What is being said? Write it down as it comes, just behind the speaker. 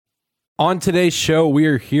On today's show, we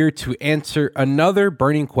are here to answer another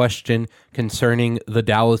burning question concerning the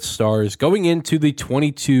Dallas Stars going into the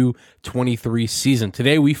 22-23 season.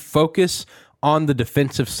 Today, we focus on the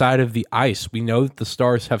defensive side of the ice. We know that the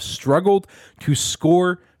Stars have struggled to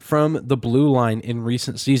score from the blue line in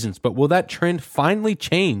recent seasons, but will that trend finally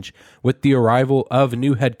change with the arrival of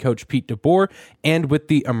new head coach Pete DeBoer and with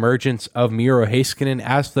the emergence of Miro Heiskanen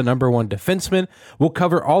as the number one defenseman? We'll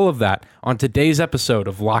cover all of that on today's episode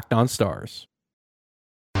of Locked On Stars.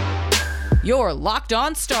 Your Locked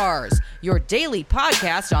On Stars, your daily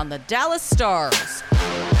podcast on the Dallas Stars.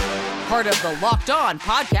 Part of the Locked On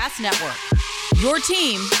Podcast Network. Your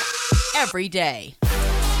team every day.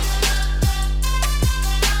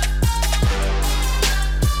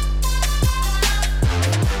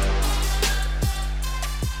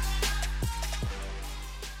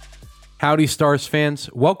 Howdy, Stars fans.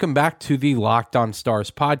 Welcome back to the Locked On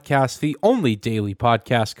Stars podcast, the only daily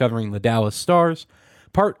podcast covering the Dallas Stars,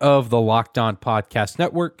 part of the Locked On Podcast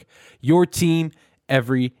Network, your team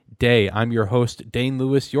every day. I'm your host, Dane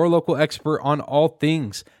Lewis, your local expert on all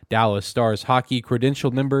things Dallas Stars hockey,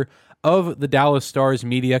 credentialed member of the Dallas Stars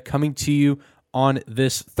media, coming to you on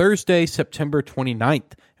this Thursday, September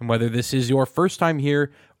 29th. And whether this is your first time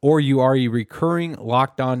here or you are a recurring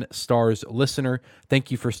Locked On Stars listener, thank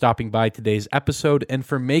you for stopping by today's episode and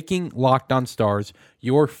for making Locked On Stars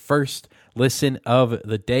your first listen of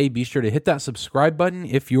the day. Be sure to hit that subscribe button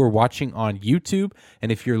if you're watching on YouTube.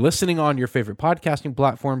 And if you're listening on your favorite podcasting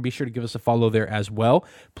platform, be sure to give us a follow there as well.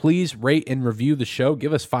 Please rate and review the show.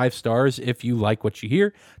 Give us 5 stars if you like what you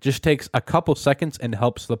hear. Just takes a couple seconds and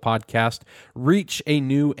helps the podcast reach a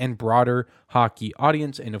new and broader hockey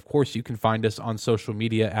audience. And of course, you can find us on social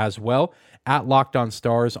media as well at Locked On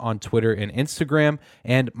Stars on Twitter and Instagram,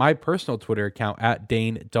 and my personal Twitter account at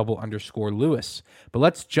Dane_Lewis. But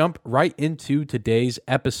let's jump right into today's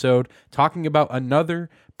episode, talking about another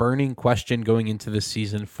burning question going into this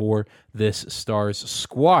season for this Stars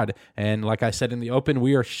squad. And like I said in the open,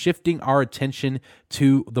 we are shifting our attention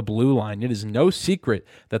to the blue line. It is no secret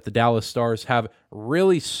that the Dallas Stars have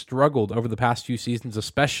really struggled over the past few seasons,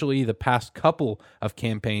 especially the past couple of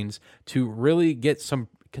campaigns, to really get some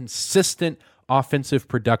consistent offensive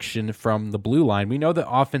production from the blue line. We know that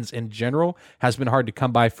offense in general has been hard to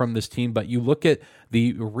come by from this team, but you look at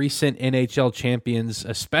the recent NHL champions,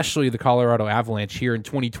 especially the Colorado Avalanche here in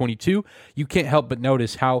 2022, you can't help but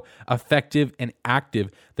notice how effective and active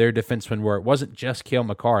their defensemen were. It wasn't just Cale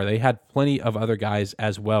Makar. They had plenty of other guys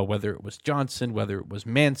as well, whether it was Johnson, whether it was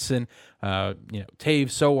Manson,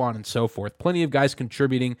 Taves, so on and so forth. Plenty of guys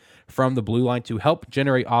contributing from the blue line to help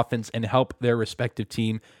generate offense and help their respective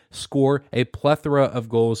team score a plethora of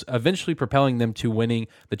goals, eventually propelling them to winning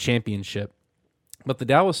the championship. But the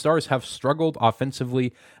Dallas Stars have struggled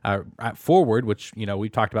offensively at forward, which,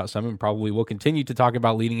 we've talked about some and probably will continue to talk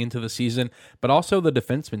about leading into the season. But also the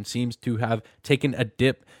defenseman seems to have taken a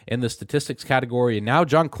dip in the statistics category. And now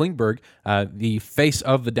John Klingberg, the face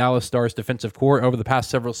of the Dallas Stars defensive corps over the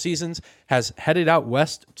past several seasons, has headed out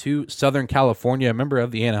west to Southern California, a member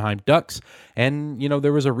of the Anaheim Ducks. And,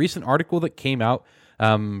 there was a recent article that came out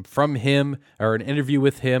from him, or an interview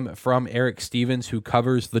with him from Eric Stevens, who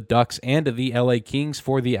covers the Ducks and the LA Kings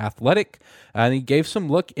for The Athletic. And he gave some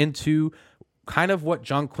look into kind of what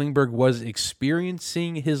John Klingberg was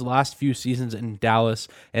experiencing his last few seasons in Dallas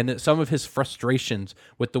and some of his frustrations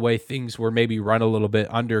with the way things were maybe run a little bit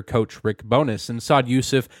under Coach Rick Bowness. And Saad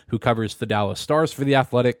Yousuf, who covers the Dallas Stars for The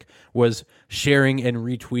Athletic, was sharing and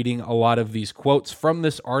retweeting a lot of these quotes from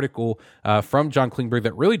this article from John Klingberg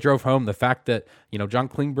that really drove home the fact that, John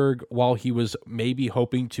Klingberg, while he was maybe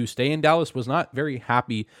hoping to stay in Dallas, was not very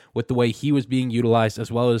happy with the way he was being utilized,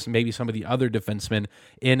 as well as maybe some of the other defensemen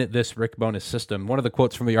in this Rick Bowness system. One of the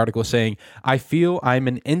quotes from the article saying, "I feel I'm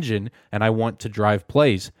an engine and I want to drive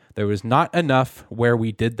plays. There was not enough where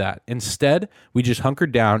we did that. Instead, we just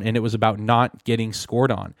hunkered down and it was about not getting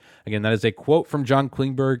scored on." Again, that is a quote from John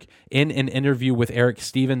Klingberg in an interview with Eric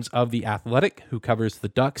Stevens of The Athletic, who covers the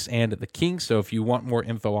Ducks and the Kings. So if you want more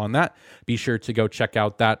info on that, be sure to go check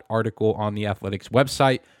out that article on The Athletic's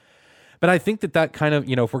website. But I think that kind of,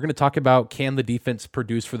 if we're going to talk about can the defense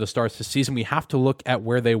produce for the Stars this season, we have to look at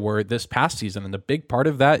where they were this past season. And the big part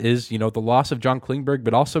of that is, the loss of John Klingberg,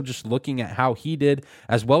 but also just looking at how he did,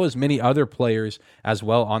 as well as many other players as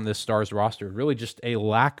well on this Stars roster. Really just a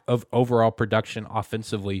lack of overall production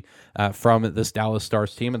offensively from this Dallas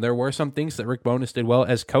Stars team. And there were some things that Rick Bowness did well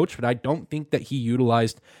as coach, but I don't think that he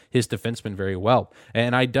utilized his defensemen very well.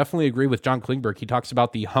 And I definitely agree with John Klingberg. He talks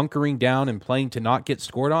about the hunkering down and playing to not get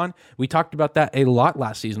scored on. We talked about that a lot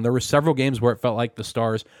last season. There were several games where it felt like the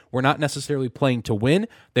Stars were not necessarily playing to win.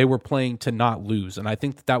 They were playing to not lose. And I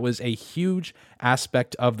think that was a huge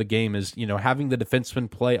aspect of the game is, having the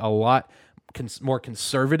defensemen play a lot more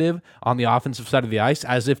conservative on the offensive side of the ice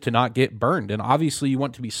as if to not get burned. And obviously you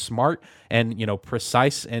want to be smart and,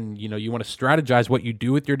 precise and, you want to strategize what you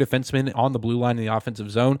do with your defensemen on the blue line in the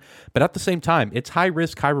offensive zone. But at the same time, it's high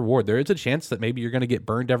risk, high reward. There is a chance that maybe you're going to get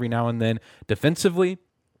burned every now and then defensively,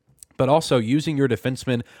 but also using your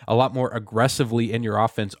defensemen a lot more aggressively in your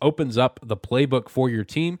offense opens up the playbook for your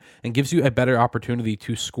team and gives you a better opportunity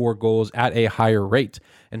to score goals at a higher rate.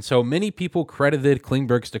 And so many people credited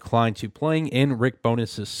Klingberg's decline to playing in Rick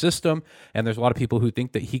Bowness's system, and there's a lot of people who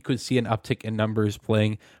think that he could see an uptick in numbers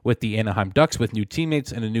playing with the Anaheim Ducks with new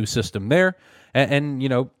teammates and a new system there. And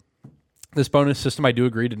this Bowness system, I do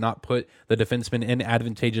agree, did not put the defensemen in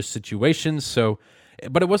advantageous situations.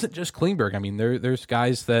 But it wasn't just Klingberg. I mean, there's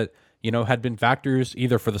guys that had been factors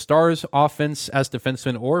either for the Stars offense as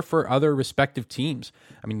defensemen or for other respective teams.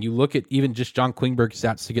 I mean, you look at even just John Klingberg's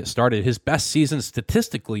stats to get started. His best season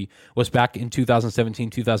statistically was back in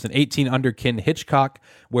 2017-2018 under Ken Hitchcock,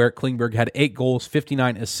 where Klingberg had 8 goals,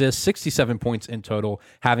 59 assists, 67 points in total,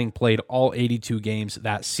 having played all 82 games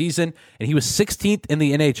that season. And he was 16th in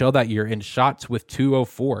the NHL that year in shots with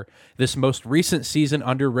 204. This most recent season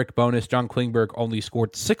under Rick Bowness, John Klingberg only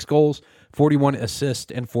scored 6 goals, 41 assists,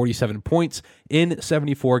 and 47 points in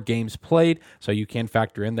 74 games played. So you can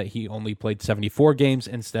factor in that he only played 74 games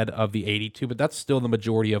instead of the 82, but that's still the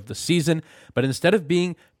majority of the season. But instead of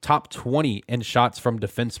being top 20 in shots from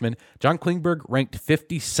defensemen, John Klingberg ranked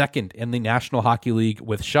 52nd in the National Hockey League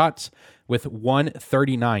with shots, with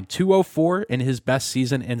 139, 204 in his best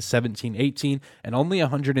season in 17-18, and only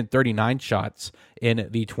 139 shots in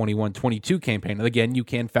the 21-22 campaign. And again, you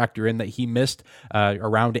can factor in that he missed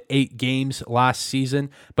around 8 games last season,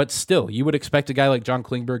 but still, you would expect a guy like John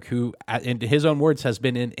Klingberg, who, in his own words, has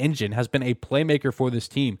been an engine, has been a playmaker for this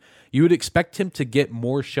team. You would expect him to get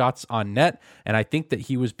more shots on net, and I think that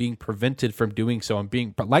he was being prevented from doing so and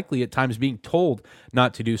being likely at times being told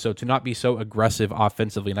not to do so, to not be so aggressive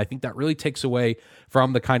offensively. And I think that really takes away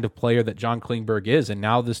from the kind of player that John Klingberg is. And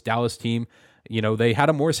now this Dallas team, they had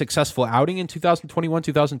a more successful outing in 2021,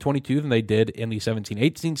 2022 than they did in the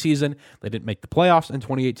 17-18 season. They didn't make the playoffs in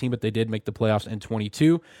 2018, but they did make the playoffs in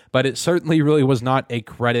 22. But it certainly really was not a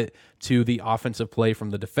credit to the offensive play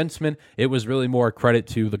from the defensemen. It was really more a credit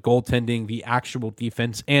to the goaltending, the actual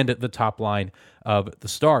defense, and the top line of the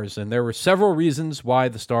Stars. And there were several reasons why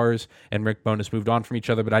the Stars and Rick Bowness moved on from each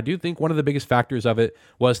other, but I do think one of the biggest factors of it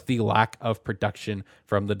was the lack of production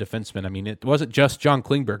from the defensemen. I mean, it wasn't just John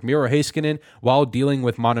Klingberg. Miro Heiskanen, while dealing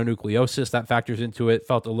with mononucleosis, that factors into it,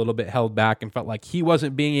 felt a little bit held back and felt like he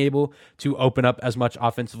wasn't being able to open up as much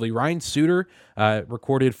offensively. Ryan Suter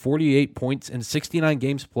recorded 48 points in 69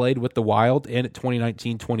 games played with the Wild in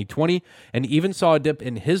 2019-2020, and even saw a dip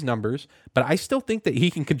in his numbers, but I still think that he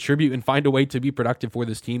can contribute and find a way to be productive for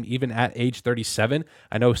this team even at age 37.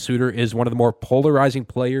 I know Suter is one of the more polarizing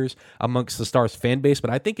players amongst the Stars fan base, but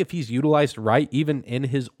I think if he's utilized right, even in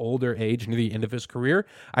his older age, near the end of his career,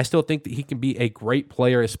 I still think that he can be a great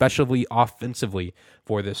player, especially offensively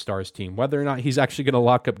for this Stars team. Whether or not he's actually going to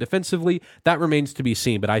lock up defensively, that remains to be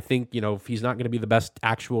seen, but I think, if he's not going to be the best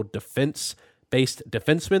actual defense-based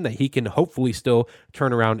defenseman, that he can hopefully still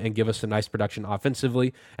turn around and give us some nice production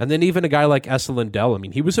offensively. And then even a guy like Esa Lindell, I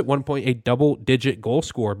mean, he was at one point a double-digit goal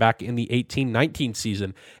scorer back in the 18-19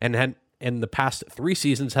 season, and had in the past 3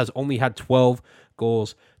 seasons has only had 12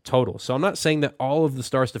 goals total. So I'm not saying that all of the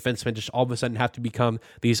Stars defensemen just all of a sudden have to become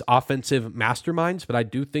these offensive masterminds, but I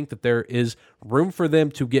do think that there is room for them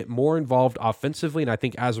to get more involved offensively, and I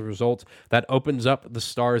think as a result, that opens up the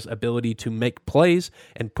Stars' ability to make plays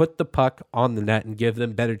and put the puck on the net and give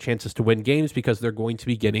them better chances to win games because they're going to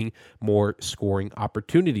be getting more scoring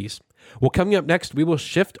opportunities. Well, coming up next, we will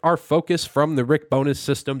shift our focus from the Rick Bowness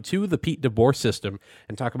system to the Pete DeBoer system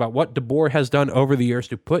and talk about what DeBoer has done over the years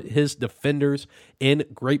to put his defenders in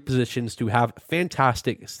great positions to have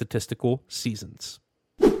fantastic statistical seasons.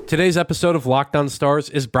 Today's episode of Locked On Stars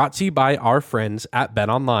is brought to you by our friends at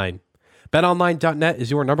BetOnline. BetOnline.net is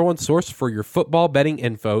your number one source for your football betting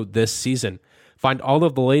info this season. Find all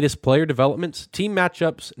of the latest player developments, team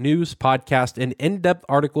matchups, news, podcasts, and in-depth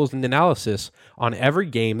articles and analysis on every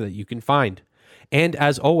game that you can find. And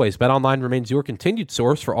as always, BetOnline remains your continued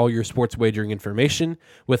source for all your sports wagering information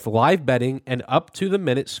with live betting and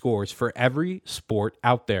up-to-the-minute scores for every sport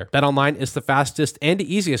out there. BetOnline is the fastest and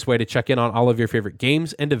easiest way to check in on all of your favorite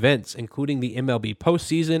games and events, including the MLB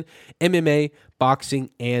postseason, MMA, boxing,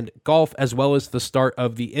 and golf, as well as the start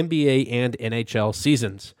of the NBA and NHL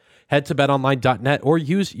seasons. Head to betonline.net or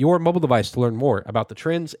use your mobile device to learn more about the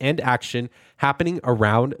trends and action happening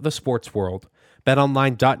around the sports world.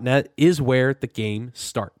 BetOnline.net is where the game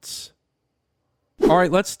starts. All right,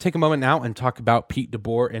 let's take a moment now and talk about Pete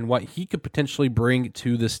DeBoer and what he could potentially bring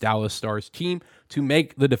to this Dallas Stars team to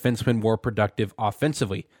make the defenseman more productive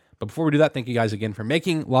offensively. But before we do that, thank you guys again for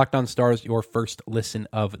making Locked On Stars your first listen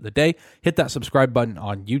of the day. Hit that subscribe button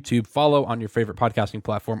on YouTube, follow on your favorite podcasting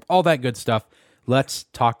platform, all that good stuff. Let's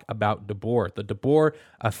talk about DeBoer, the DeBoer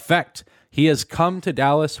effect. He has come to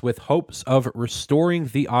Dallas with hopes of restoring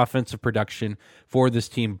the offensive production for this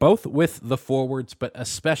team, both with the forwards, but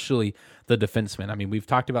especially the defensemen. I mean, we've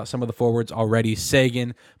talked about some of the forwards already,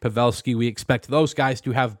 Seguin, Pavelski. We expect those guys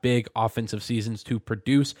to have big offensive seasons to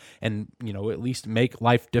produce and, at least make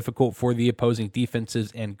life difficult for the opposing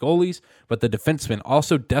defenses and goalies. But the defensemen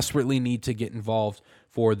also desperately need to get involved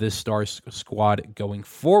for this Stars squad going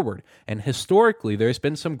forward. And historically, there's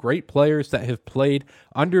been some great players that have played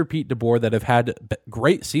under Pete DeBoer that have had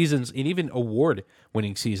great seasons and even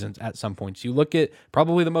award-winning seasons at some points. You look at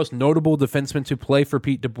probably the most notable defenseman to play for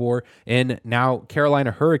Pete DeBoer in now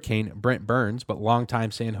Carolina Hurricane, Brent Burns, but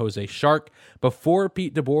longtime San Jose Shark. Before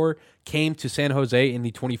Pete DeBoer came to San Jose in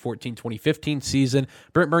the 2014-2015 season,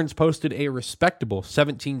 Brent Burns posted a respectable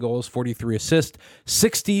 17 goals, 43 assists,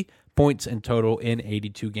 60 points in total in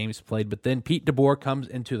 82 games played. But then Pete DeBoer comes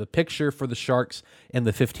into the picture for the Sharks in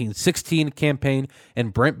the 15-16 campaign,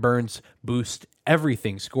 and Brent Burns boosts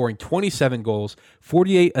everything, scoring 27 goals,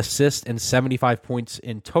 48 assists, and 75 points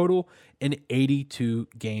in total in 82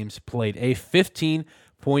 games played. A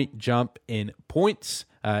 15-point jump in points,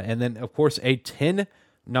 and then, of course, a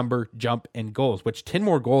 10-number jump in goals, which 10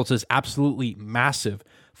 more goals is absolutely massive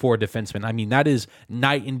for a defenseman. I mean, that is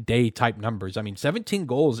night and day type numbers. I mean, 17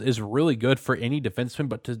 goals is really good for any defenseman,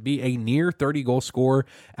 but to be a near 30-goal scorer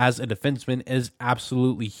as a defenseman is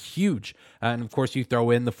absolutely huge. And of course, you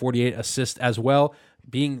throw in the 48 assists as well.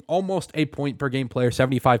 Being almost a point per game player,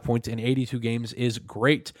 75 points in 82 games is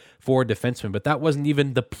great for a defenseman, but that wasn't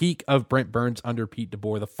even the peak of Brent Burns under Pete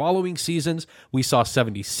DeBoer. The following seasons, we saw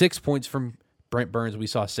 76 points from Brent Burns. We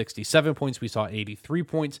saw 67 points. We saw 83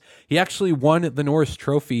 points. He actually won the Norris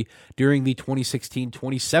Trophy during the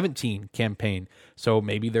 2016-2017 campaign. So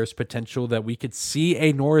maybe there's potential that we could see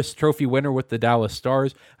a Norris Trophy winner with the Dallas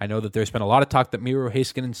Stars. I know that there's been a lot of talk that Miro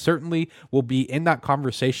Heiskanen certainly will be in that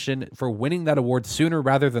conversation for winning that award sooner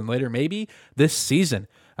rather than later, maybe this season.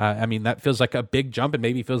 I mean, that feels like a big jump and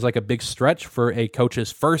maybe feels like a big stretch for a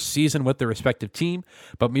coach's first season with the respective team.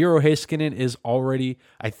 But Miro Heiskanen is already,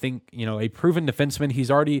 I think, a proven defenseman. He's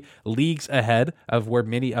already leagues ahead of where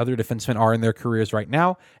many other defensemen are in their careers right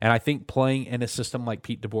now. And I think playing in a system like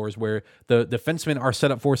Pete DeBoer's, where the defensemen are set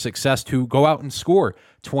up for success to go out and score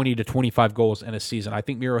 20 to 25 goals in a season, I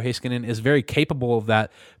think Miro Heiskanen is very capable of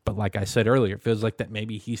that. But like I said earlier, it feels like that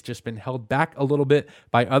maybe he's just been held back a little bit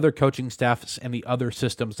by other coaching staffs and the other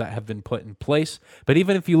systems that have been put in place. But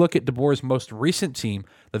even if you look at DeBoer's most recent team,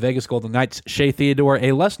 the Vegas Golden Knights, Shea Theodore,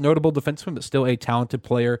 a less notable defenseman, but still a talented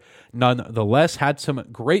player nonetheless, had some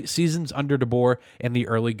great seasons under DeBoer in the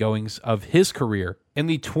early goings of his career. In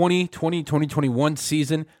the 2020-2021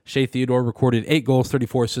 season, Shea Theodore recorded 8 goals,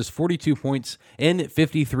 34 assists, 42 points in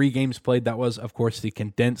 53 games played. That was, of course, the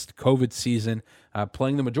condensed COVID season.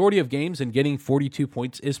 Playing the majority of games and getting 42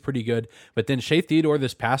 points is pretty good. But then Shea Theodore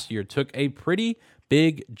this past year took a pretty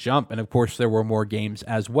big jump. And of course, there were more games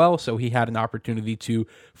as well. So he had an opportunity to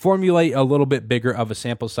formulate a little bit bigger of a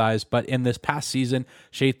sample size. But in this past season,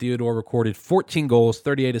 Shea Theodore recorded 14 goals,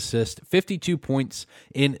 38 assists, 52 points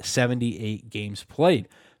in 78 games played.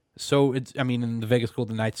 So, the Vegas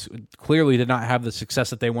Golden Knights clearly did not have the success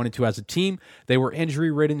that they wanted to as a team. They were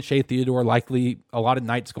injury-ridden. Shea Theodore likely a lot of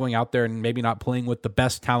nights going out there and maybe not playing with the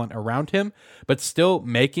best talent around him, but still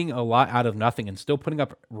making a lot out of nothing and still putting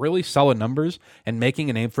up really solid numbers and making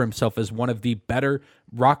a name for himself as one of the better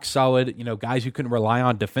rock-solid, guys you can rely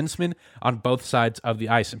on defensemen on both sides of the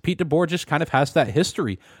ice. And Pete DeBoer just kind of has that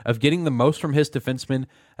history of getting the most from his defensemen,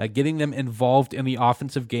 getting them involved in the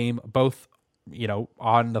offensive game, both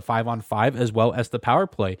on the 5-on-5 as well as the power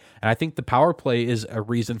play. And I think the power play is a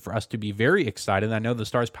reason for us to be very excited. I know the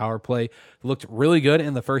Stars power play looked really good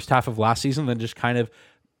in the first half of last season, then just kind of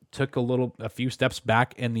took a few steps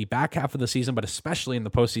back in the back half of the season, but especially in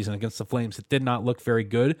the postseason against the Flames, it did not look very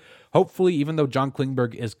good. Hopefully, even though John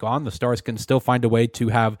Klingberg is gone, the Stars can still find a way to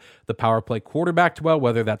have the power play quarterbacked well,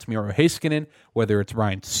 whether that's Miro Heiskanen, whether it's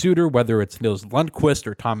Ryan Suter, whether it's Nils Lundqvist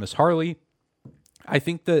or Thomas Harley. I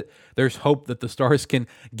think that there's hope that the Stars can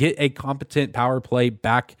get a competent power play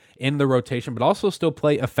back in the rotation, but also still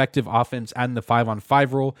play effective offense and the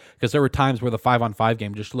 5-on-5 role, because there were times where the 5-on-5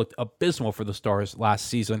 game just looked abysmal for the Stars last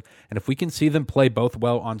season. And if we can see them play both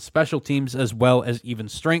well on special teams as well as even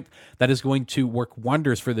strength, that is going to work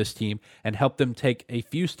wonders for this team and help them take a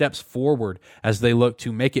few steps forward as they look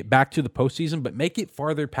to make it back to the postseason, but make it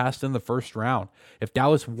farther past in the first round. If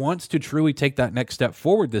Dallas wants to truly take that next step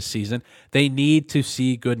forward this season, they need to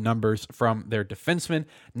see good numbers from their defensemen,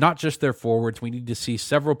 not just their forwards. We need to see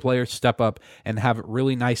several players step up and have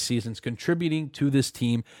really nice seasons contributing to this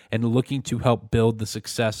team and looking to help build the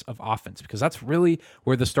success of offense, because that's really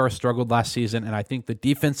where the Stars struggled last season. And I think the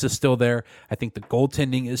defense is still there. I think the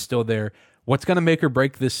goaltending is still there. What's going to make or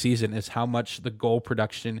break this season is how much the goal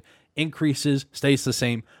production increases, stays the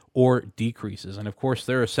same, or decreases. And of course,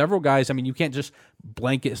 there are several guys. I mean, you can't just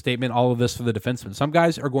blanket statement all of this for the defensemen. Some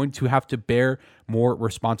guys are going to have to bear more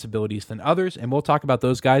responsibilities than others, and we'll talk about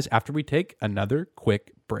those guys after we take another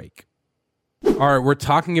quick break. All right, we're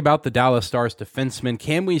talking about the Dallas Stars defensemen.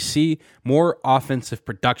 Can we see more offensive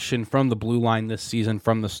production from the blue line this season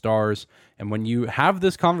from the Stars? And when you have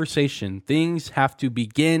this conversation, things have to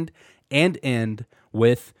begin and end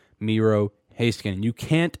with Miro Heiskanen. You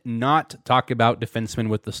can't not talk about defensemen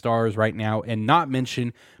with the Stars right now and not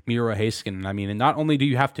mention Miro Heiskanen. I mean, and not only do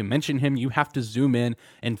you have to mention him, you have to zoom in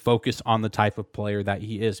and focus on the type of player that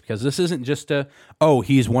he is, because this isn't just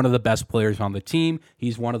he's one of the best players on the team,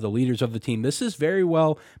 he's one of the leaders of the team. This is very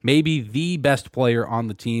well maybe the best player on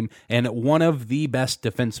the team and one of the best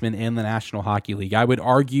defensemen in the National Hockey League. I would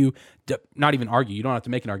argue, not even argue, you don't have to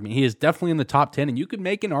make an argument. He is definitely in the top 10, and you could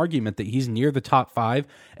make an argument that he's near the top 5,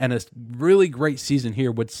 and a really great season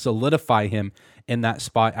here would solidify him in that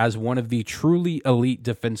spot as one of the truly elite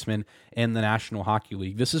defensemen in the National Hockey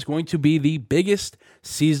League. This is going to be the biggest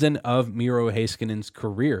season of Miro Heiskanen's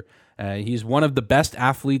career. He's one of the best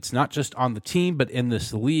athletes, not just on the team, but in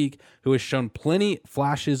this league, who has shown plenty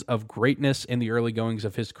flashes of greatness in the early goings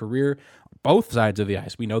of his career, both sides of the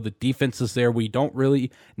ice. We know the defense is there. We don't really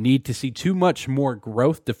need to see too much more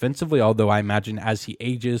growth defensively, although I imagine as he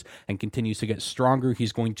ages and continues to get stronger,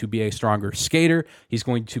 he's going to be a stronger skater. He's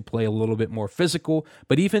going to play a little bit more physical.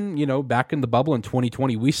 But even, back in the bubble in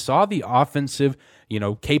 2020, we saw the offensive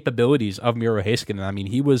capabilities of Miro Heiskanen. I mean,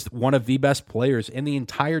 he was one of the best players in the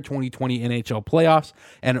entire 2020 NHL playoffs,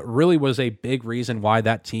 and it really was a big reason why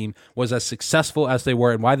that team was as successful as they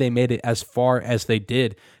were and why they made it as far as they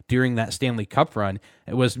did during that Stanley Cup run.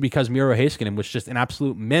 It was because Miro Heiskanen was just an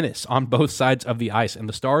absolute menace on both sides of the ice, and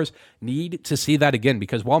the Stars need to see that again,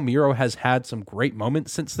 because while Miro has had some great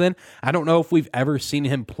moments since then, I don't know if we've ever seen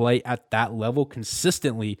him play at that level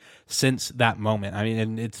consistently since that moment. I mean,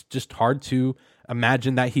 and it's just hard to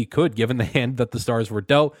imagine that he could, given the hand that the Stars were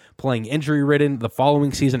dealt, playing injury-ridden the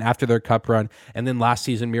following season after their cup run, and then last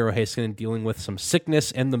season, Miro Heiskanen dealing with some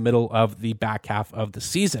sickness in the middle of the back half of the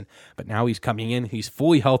season. But now he's coming in, he's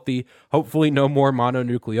fully healthy, hopefully no more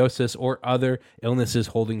mononucleosis or other illnesses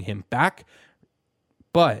holding him back.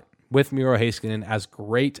 But with Miro Heiskanen, as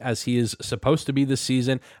great as he is supposed to be this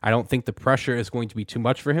season, I don't think the pressure is going to be too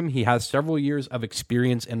much for him. He has several years of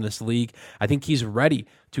experience in this league. I think he's ready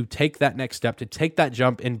to take that next step, to take that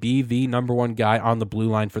jump and be the number one guy on the blue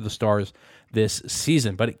line for the Stars this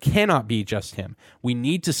season. But it cannot be just him. We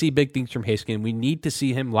need to see big things from Heiskanen. We need to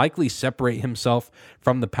see him likely separate himself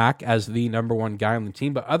from the pack as the number one guy on the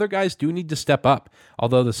team. But other guys do need to step up.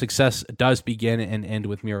 Although the success does begin and end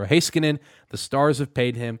with Miro Heiskanen, the Stars have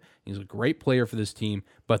paid him. He's a great player for this team,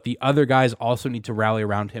 but the other guys also need to rally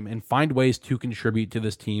around him and find ways to contribute to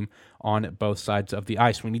this team on both sides of the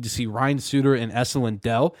ice. We need to see Ryan Suter and Esa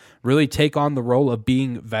Lindell really take on the role of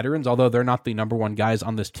being veterans. Although they're not the number one guys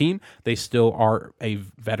on this team, they still are a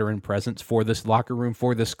veteran presence for this locker room,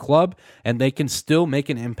 for this club, and they can still make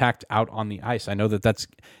an impact out on the ice. I know that that's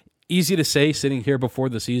easy to say sitting here before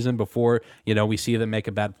the season, before we see them make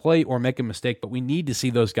a bad play or make a mistake, but we need to see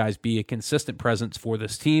those guys be a consistent presence for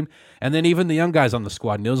this team. And then even the young guys on the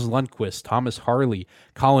squad, Nils Lundqvist, Thomas Harley,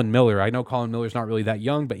 Colin Miller. I know Colin Miller's not really that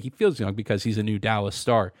young, but he feels young because he's a new Dallas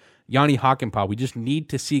Star. Yanni Hakanpää. We just need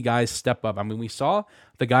to see guys step up. I mean, we saw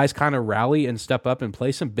the guys kind of rally and step up and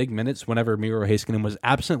play some big minutes whenever Miro Heiskanen was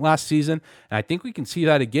absent last season. And I think we can see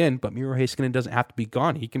that again, but Miro Heiskanen doesn't have to be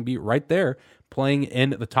gone. He can be right there playing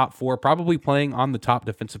in the top 4, probably playing on the top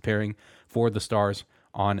defensive pairing for the Stars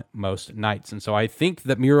on most nights. And so I think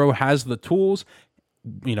that Miro has the tools,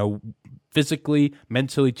 physically,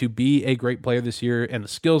 mentally, to be a great player this year, and the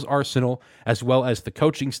skills arsenal, as well as the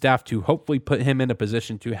coaching staff to hopefully put him in a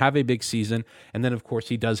position to have a big season. And then, of course,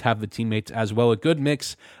 he does have the teammates as well, a good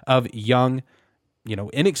mix of young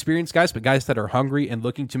inexperienced guys, but guys that are hungry and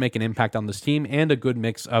looking to make an impact on this team, and a good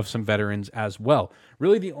mix of some veterans as well.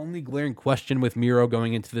 Really, the only glaring question with Miro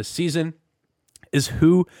going into this season is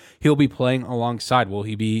who he'll be playing alongside. Will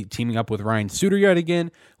he be teaming up with Ryan Suter yet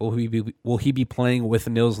again? Will he be playing with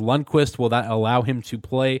Nils Lundqvist? Will that allow him to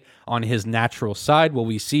play on his natural side? Will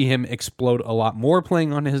we see him explode a lot more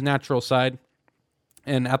playing on his natural side?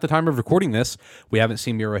 And at the time of recording this, we haven't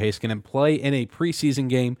seen Miro Heiskanen play in a preseason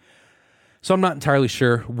game, so I'm not entirely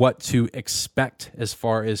sure what to expect as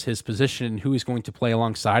far as his position and who he's going to play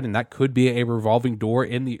alongside, and that could be a revolving door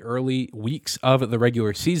in the early weeks of the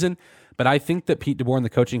regular season. But I think that Pete DeBoer and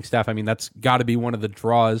the coaching staff, that's got to be one of the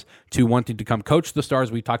draws to wanting to come coach the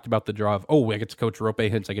Stars. We talked about the draw of, I get to coach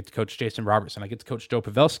Roope Hintz, I get to coach Jason Robertson, I get to coach Joe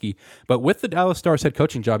Pavelski. But with the Dallas Stars head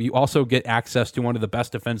coaching job, you also get access to one of the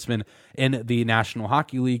best defensemen in the National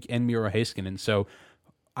Hockey League, in Miro Heiskanen. So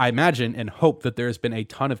I imagine and hope that there's been a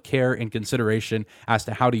ton of care and consideration as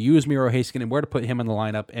to how to use Miro Heiskanen and where to put him in the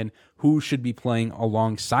lineup and who should be playing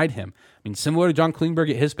alongside him. Similar to John Klingberg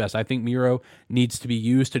at his best, I think Miro needs to be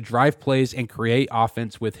used to drive plays and create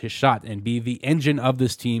offense with his shot and be the engine of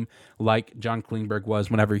this team like John Klingberg was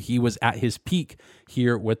whenever he was at his peak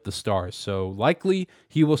here with the Stars. So likely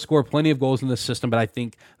he will score plenty of goals in this system, but I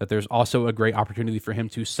think that there's also a great opportunity for him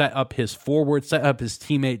to set up his forward, set up his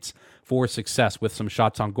teammates for success with some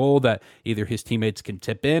shots on goal that either his teammates can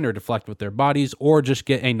tip in or deflect with their bodies, or just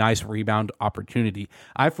get a nice rebound opportunity.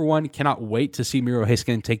 I, for one, cannot wait to see Miro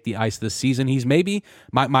Heiskanen take the ice this season. He's maybe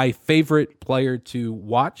my favorite player to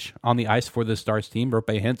watch on the ice for the Stars team.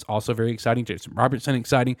 Roope Hintz, also very exciting. Jason Robertson,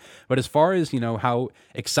 exciting. But as far as, how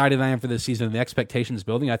excited I am for this season and the expectations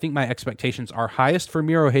building, I think my expectations are highest for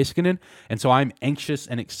Miro Heiskanen, and so I'm anxious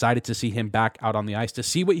and excited to see him back out on the ice, to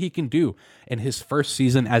see what he can do in his first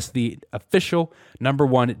season as the official number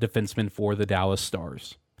one defenseman for the Dallas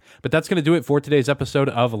Stars. But that's going to do it for today's episode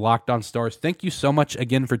of Locked On Stars. Thank you so much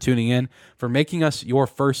again for tuning in, for making us your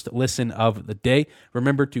first listen of the day.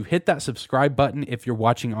 Remember to hit that subscribe button if you're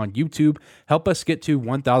watching on YouTube. Help us get to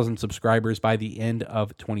 1,000 subscribers by the end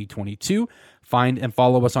of 2022. Find and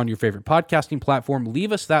follow us on your favorite podcasting platform.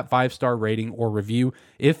 Leave us that 5-star rating or review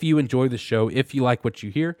if you enjoy the show, if you like what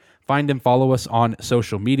you hear. Find and follow us on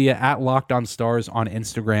social media at Locked On Stars on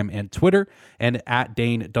Instagram and Twitter, and at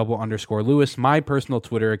Dane_Lewis, my personal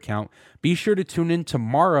Twitter account. Be sure to tune in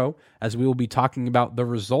tomorrow as we will be talking about the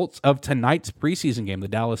results of tonight's preseason game, the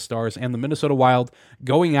Dallas Stars and the Minnesota Wild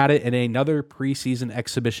going at it in another preseason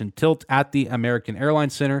exhibition tilt at the American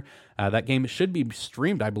Airlines Center. That game should be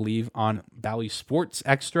streamed, I believe, on Bally Sports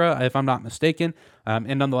Extra, if I'm not mistaken.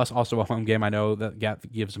 And nonetheless, also a home game. I know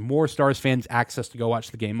that gives more Stars fans access to go watch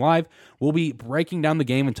the game live. We'll be breaking down the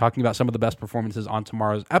game and talking about some of the best performances on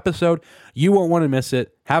tomorrow's episode. You won't want to miss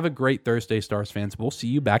it. Have a great Thursday, Stars fans. We'll see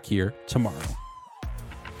you back here tomorrow.